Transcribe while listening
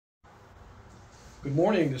Good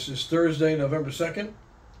morning. This is Thursday, November 2nd,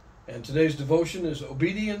 and today's devotion is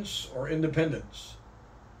obedience or independence.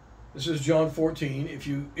 This is John 14. If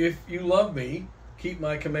you love me, keep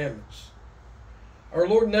my commandments. Our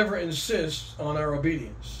Lord never insists on our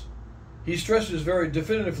obedience. He stresses very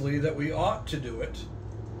definitively that we ought to do it,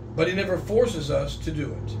 but he never forces us to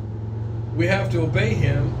do it. We have to obey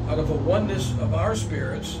him out of a oneness of our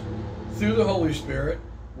spirits through the Holy Spirit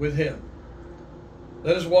with him.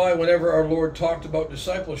 That is why whenever our Lord talked about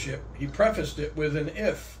discipleship, he prefaced it with an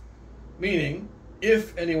if, meaning,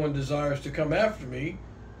 if anyone desires to come after me,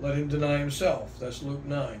 let him deny himself. That's Luke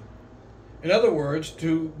 9. In other words,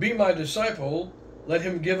 to be my disciple, let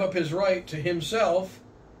him give up his right to himself,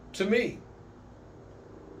 to me.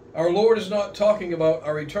 Our Lord is not talking about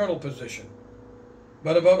our eternal position,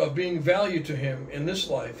 but about of being valued to him in this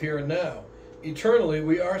life, here and now. Eternally,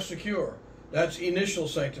 we are secure. That's initial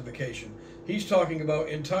sanctification. He's talking about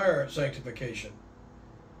entire sanctification.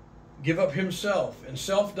 Give up himself, and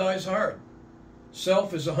self dies hard.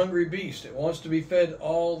 Self is a hungry beast. It wants to be fed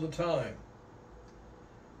all the time.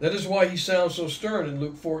 That is why he sounds so stern in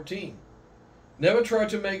Luke 14. Never try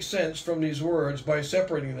to make sense from these words by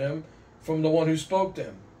separating them from the one who spoke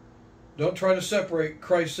them. Don't try to separate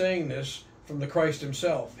Christ saying this from the Christ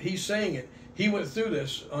himself. He's saying it. He went through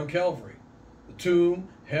this on Calvary. The tomb,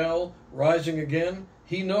 hell, rising again.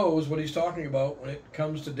 He knows what he's talking about when it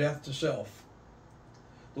comes to death to self.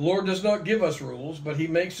 The Lord does not give us rules, but he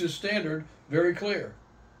makes his standard very clear.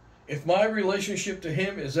 If my relationship to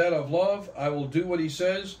him is that of love, I will do what he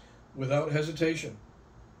says without hesitation.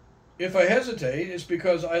 If I hesitate, it's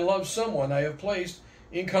because I love someone I have placed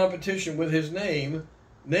in competition with his name,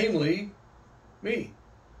 namely me,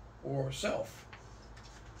 or self.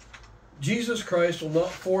 Jesus Christ will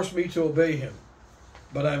not force me to obey him,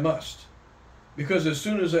 but I must. Because as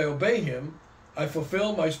soon as I obey him, I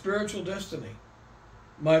fulfill my spiritual destiny.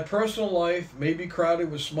 My personal life may be crowded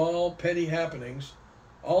with small, petty happenings,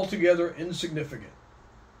 altogether insignificant.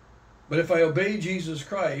 But if I obey Jesus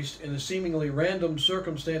Christ in the seemingly random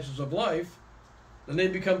circumstances of life, then they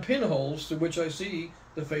become pinholes through which I see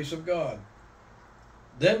the face of God.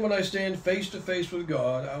 Then when I stand face to face with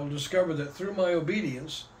God, I will discover that through my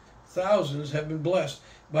obedience, thousands have been blessed.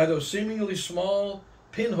 By those seemingly small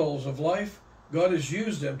pinholes of life, God has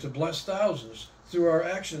used them to bless thousands through our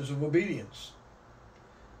actions of obedience.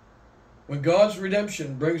 When God's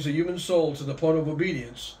redemption brings a human soul to the point of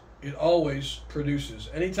obedience, it always produces.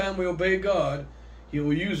 Anytime we obey God, he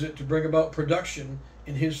will use it to bring about production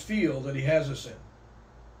in his field that he has us in.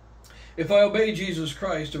 If I obey Jesus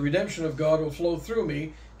Christ, the redemption of God will flow through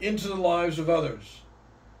me into the lives of others.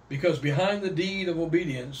 Because behind the deed of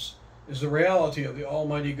obedience is the reality of the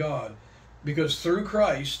Almighty God. Because through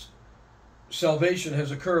Christ, salvation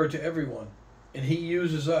has occurred to everyone, and he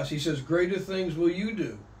uses us. He says, greater things will you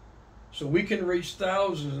do, so we can reach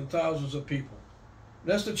thousands and thousands of people.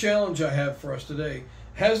 That's the challenge I have for us today.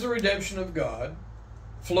 Has the redemption of God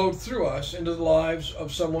flowed through us into the lives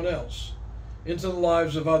of someone else, into the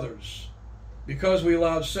lives of others, because we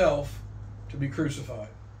allowed self to be crucified?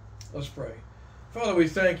 Let's pray. Father, we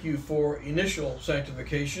thank you for initial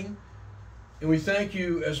sanctification, and we thank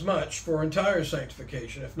you as much for entire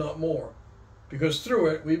sanctification, if not more, because through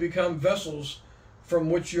it we become vessels from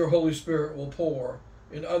which your Holy Spirit will pour,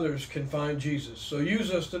 and others can find Jesus. So use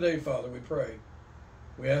us today, Father, we pray.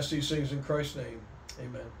 We ask these things in Christ's name.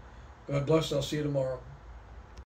 Amen. God bless. I'll see you tomorrow.